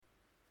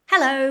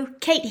Hello,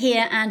 Cate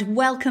here and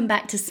welcome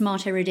back to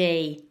Smart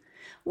Erudite.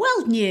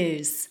 World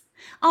news.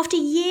 After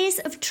years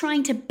of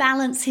trying to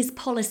balance his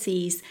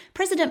policies,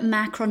 President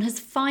Macron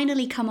has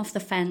finally come off the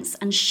fence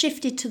and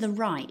shifted to the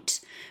right,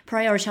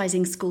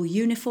 prioritising school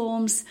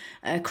uniforms,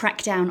 a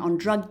crackdown on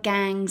drug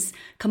gangs,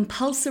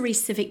 compulsory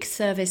civic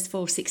service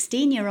for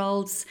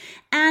 16-year-olds,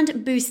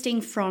 and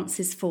boosting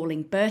France's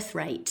falling birth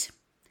rate.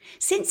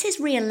 Since his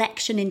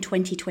re-election in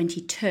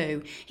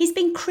 2022, he's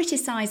been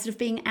criticised of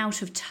being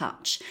out of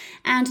touch,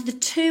 and the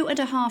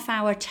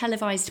 2.5-hour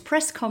televised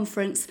press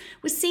conference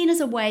was seen as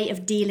a way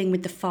of dealing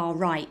with the far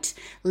right,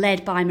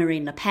 led by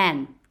Marine Le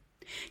Pen.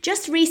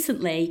 Just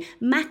recently,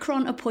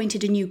 Macron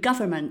appointed a new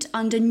government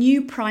under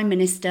new Prime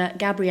Minister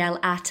Gabriel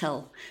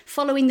Attal,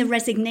 following the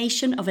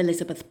resignation of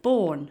Elizabeth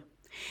Borne.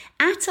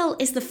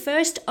 Attal is the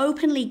first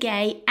openly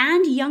gay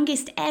and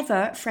youngest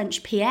ever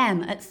French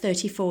PM at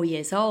 34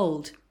 years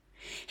old.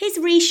 His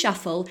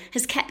reshuffle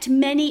has kept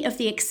many of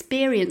the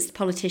experienced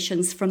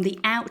politicians from the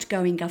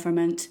outgoing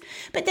government,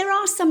 but there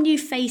are some new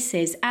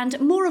faces and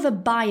more of a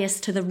bias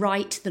to the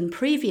right than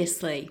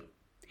previously.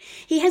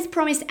 He has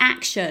promised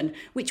action,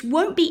 which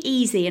won't be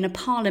easy in a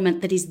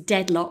parliament that is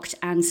deadlocked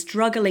and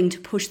struggling to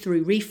push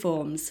through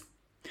reforms.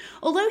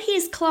 Although he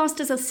is classed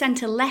as a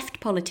centre-left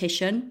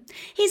politician,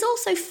 he is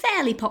also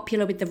fairly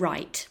popular with the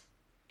right.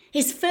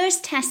 His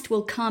first test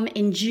will come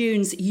in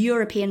June's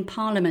European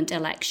Parliament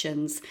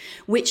elections,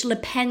 which Le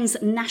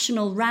Pen's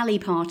National Rally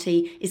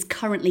Party is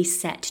currently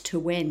set to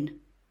win.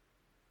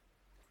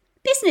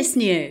 Business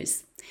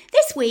news.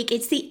 This week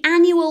it's the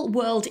annual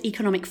World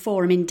Economic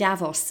Forum in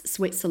Davos,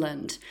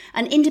 Switzerland,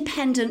 an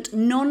independent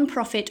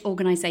non-profit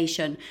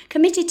organisation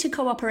committed to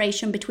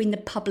cooperation between the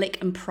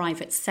public and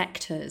private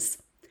sectors.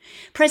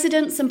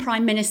 Presidents and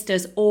prime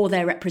ministers or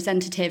their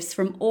representatives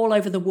from all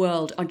over the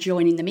world are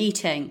joining the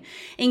meeting,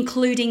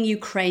 including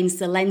Ukraine's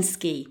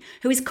Zelensky,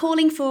 who is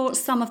calling for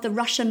some of the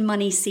Russian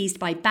money seized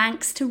by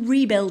banks to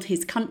rebuild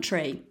his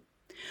country.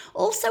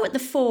 Also at the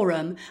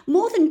forum,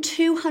 more than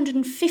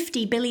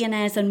 250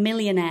 billionaires and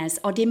millionaires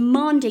are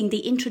demanding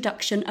the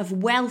introduction of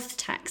wealth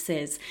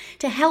taxes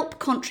to help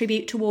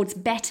contribute towards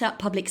better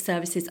public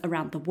services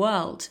around the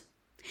world.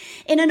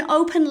 In an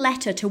open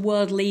letter to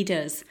world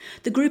leaders,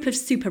 the group of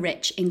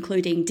super-rich,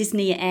 including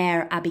Disney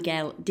heir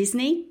Abigail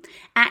Disney,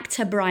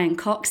 actor Brian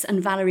Cox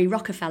and Valerie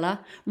Rockefeller,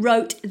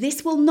 wrote,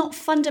 "This will not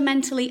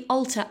fundamentally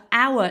alter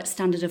our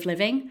standard of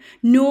living,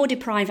 nor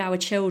deprive our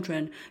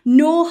children,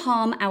 nor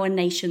harm our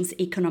nation's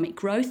economic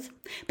growth,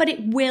 but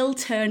it will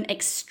turn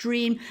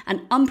extreme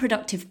and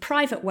unproductive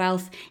private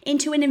wealth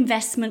into an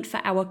investment for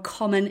our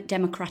common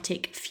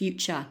democratic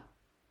future."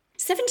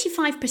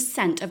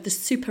 75% of the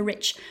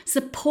super-rich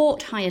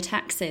support higher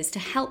taxes to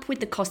help with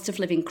the cost of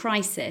living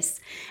crisis,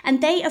 and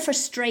they are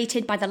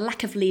frustrated by the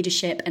lack of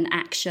leadership and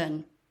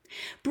action.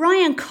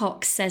 Brian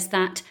Cox says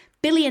that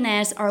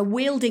billionaires are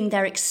wielding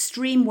their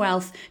extreme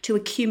wealth to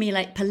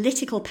accumulate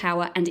political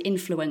power and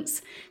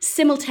influence,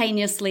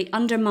 simultaneously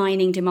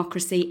undermining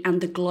democracy and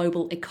the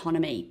global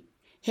economy.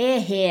 Hear,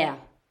 hear.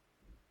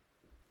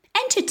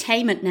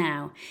 Entertainment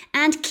now,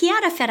 and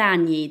Chiara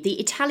Ferragni, the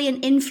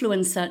Italian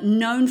influencer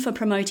known for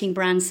promoting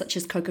brands such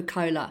as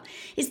Coca-Cola,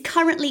 is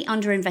currently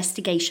under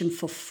investigation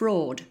for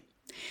fraud.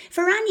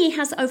 Ferragni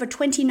has over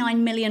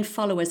 29 million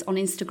followers on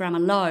Instagram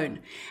alone,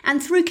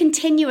 and through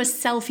continuous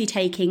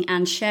selfie-taking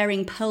and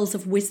sharing pearls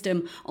of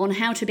wisdom on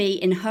how to be,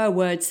 in her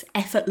words,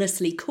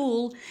 effortlessly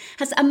cool,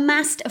 has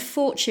amassed a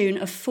fortune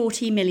of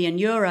 40 million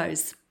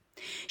euros.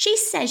 She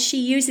says she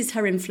uses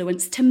her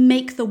influence to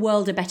make the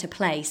world a better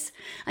place,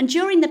 and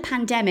during the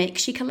pandemic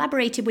she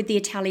collaborated with the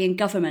Italian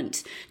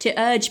government to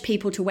urge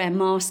people to wear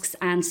masks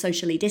and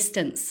socially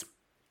distance.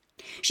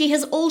 She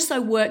has also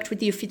worked with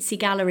the Uffizi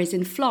galleries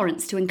in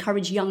Florence to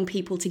encourage young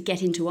people to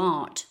get into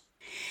art.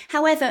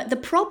 However, the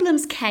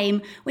problems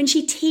came when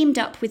she teamed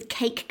up with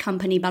cake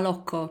company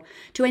Balocco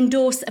to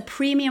endorse a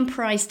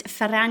premium-priced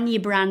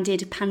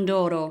Ferragni-branded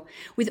Pandoro,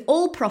 with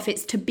all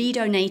profits to be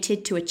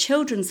donated to a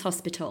children's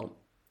hospital.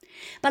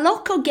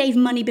 Balocco gave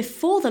money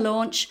before the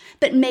launch,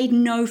 but made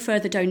no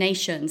further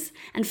donations,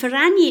 and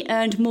Ferragni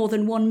earned more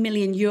than 1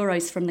 million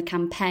euros from the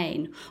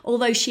campaign,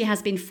 although she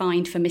has been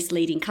fined for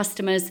misleading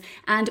customers,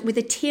 and with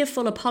a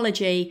tearful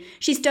apology,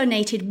 she's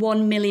donated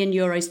 1 million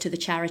euros to the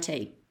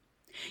charity.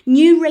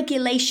 New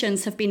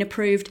regulations have been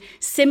approved,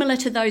 similar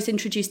to those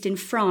introduced in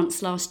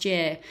France last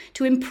year,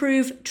 to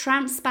improve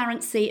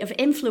transparency of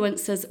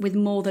influencers with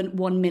more than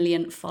 1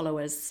 million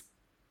followers.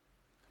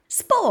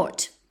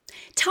 Sport.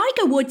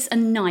 Tiger Woods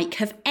and Nike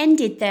have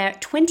ended their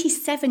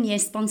 27-year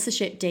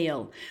sponsorship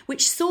deal,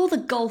 which saw the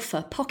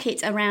golfer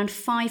pocket around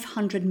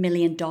 $500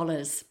 million.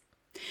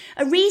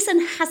 A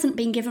reason hasn't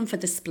been given for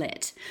the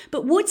split,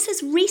 but Woods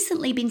has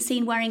recently been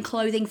seen wearing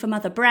clothing from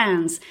other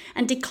brands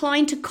and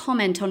declined to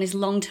comment on his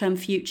long-term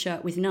future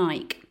with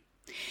Nike.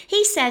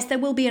 He says there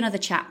will be another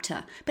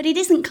chapter, but it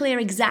isn't clear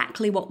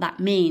exactly what that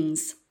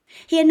means.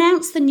 He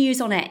announced the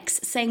news on X,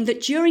 saying that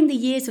during the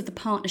years of the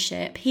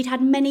partnership, he'd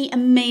had many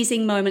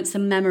amazing moments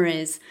and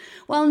memories,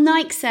 while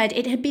Nike said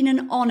it had been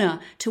an honour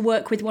to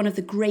work with one of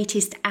the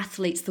greatest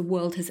athletes the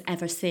world has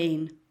ever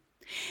seen.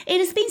 It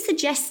has been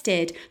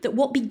suggested that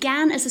what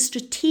began as a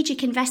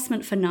strategic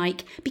investment for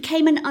Nike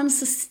became an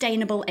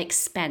unsustainable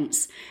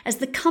expense, as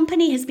the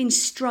company has been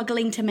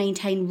struggling to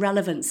maintain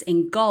relevance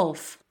in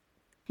golf.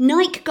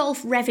 Nike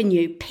Golf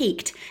revenue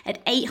peaked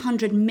at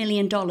 $800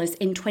 million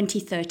in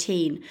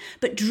 2013,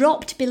 but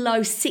dropped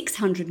below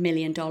 $600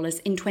 million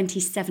in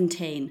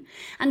 2017,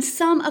 and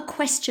some are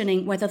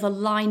questioning whether the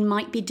line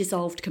might be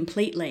dissolved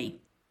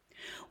completely.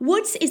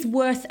 Woods is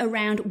worth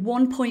around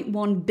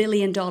 $1.1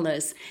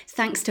 billion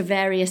thanks to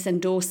various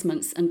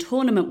endorsements and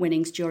tournament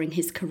winnings during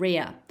his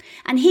career,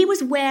 and he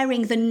was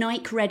wearing the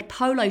Nike red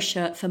polo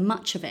shirt for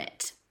much of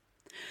it.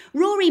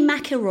 Rory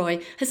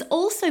McIlroy has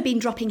also been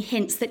dropping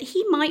hints that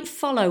he might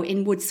follow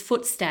in Woods'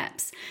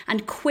 footsteps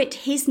and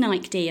quit his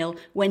Nike deal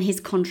when his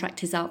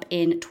contract is up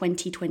in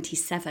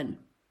 2027.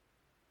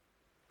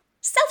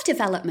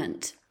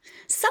 Self-development.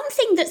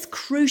 Something that's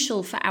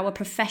crucial for our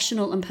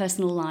professional and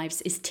personal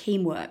lives is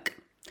teamwork.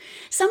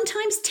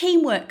 Sometimes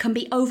teamwork can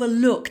be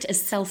overlooked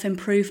as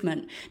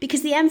self-improvement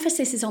because the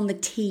emphasis is on the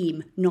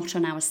team, not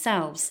on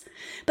ourselves.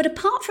 But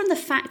apart from the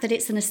fact that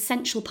it's an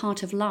essential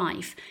part of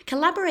life,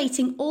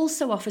 collaborating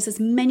also offers us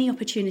many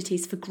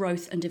opportunities for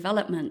growth and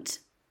development.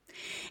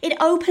 It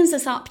opens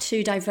us up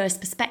to diverse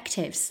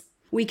perspectives.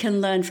 We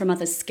can learn from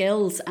others'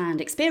 skills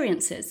and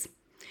experiences.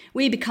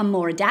 We become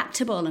more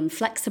adaptable and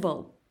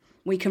flexible.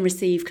 We can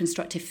receive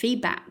constructive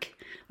feedback.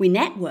 We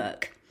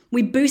network.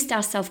 We boost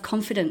our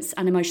self-confidence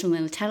and emotional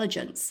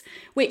intelligence,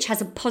 which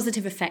has a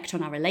positive effect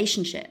on our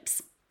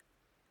relationships.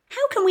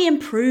 How can we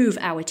improve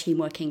our team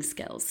working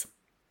skills?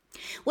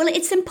 Well,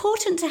 it's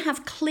important to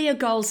have clear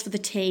goals for the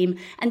team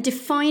and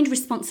defined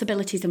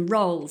responsibilities and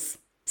roles,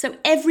 so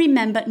every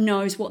member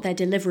knows what their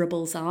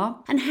deliverables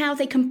are and how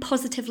they can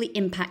positively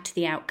impact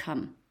the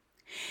outcome.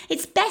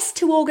 It's best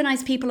to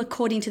organise people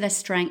according to their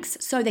strengths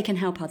so they can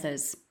help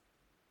others.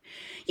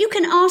 You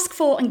can ask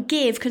for and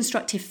give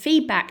constructive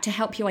feedback to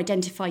help you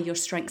identify your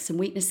strengths and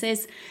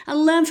weaknesses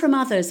and learn from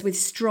others with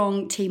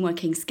strong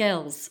teamworking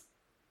skills.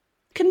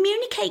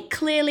 Communicate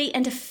clearly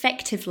and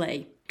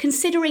effectively,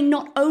 considering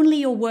not only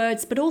your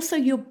words but also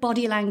your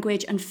body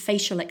language and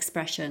facial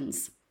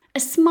expressions. A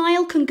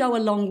smile can go a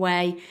long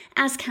way,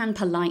 as can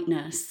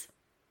politeness.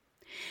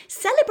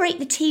 Celebrate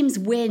the team's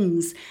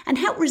wins and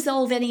help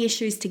resolve any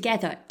issues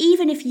together,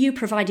 even if you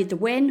provided the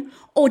win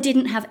or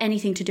didn't have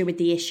anything to do with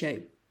the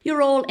issue.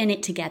 You're all in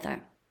it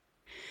together.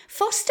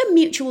 Foster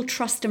mutual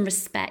trust and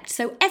respect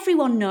so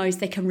everyone knows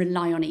they can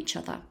rely on each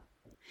other.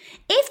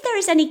 If there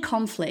is any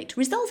conflict,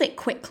 resolve it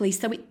quickly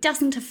so it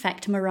doesn't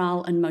affect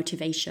morale and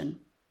motivation.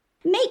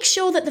 Make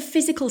sure that the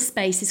physical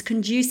space is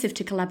conducive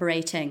to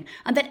collaborating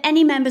and that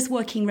any members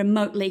working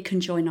remotely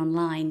can join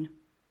online.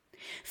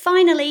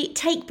 Finally,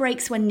 take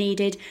breaks when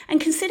needed and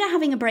consider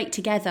having a break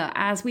together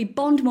as we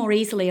bond more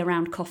easily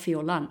around coffee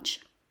or lunch.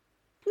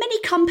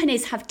 Many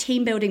companies have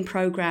team building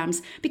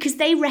programs because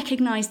they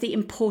recognise the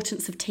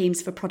importance of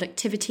teams for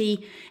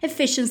productivity,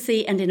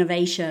 efficiency and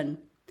innovation.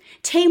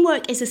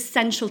 Teamwork is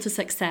essential to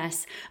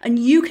success and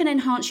you can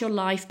enhance your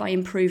life by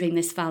improving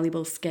this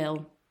valuable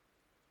skill.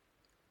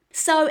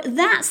 So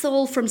that's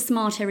all from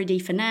Smart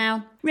RD for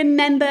now.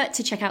 Remember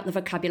to check out the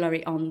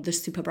vocabulary on the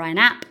Super Brian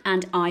app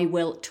and I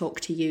will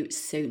talk to you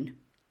soon.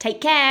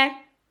 Take care.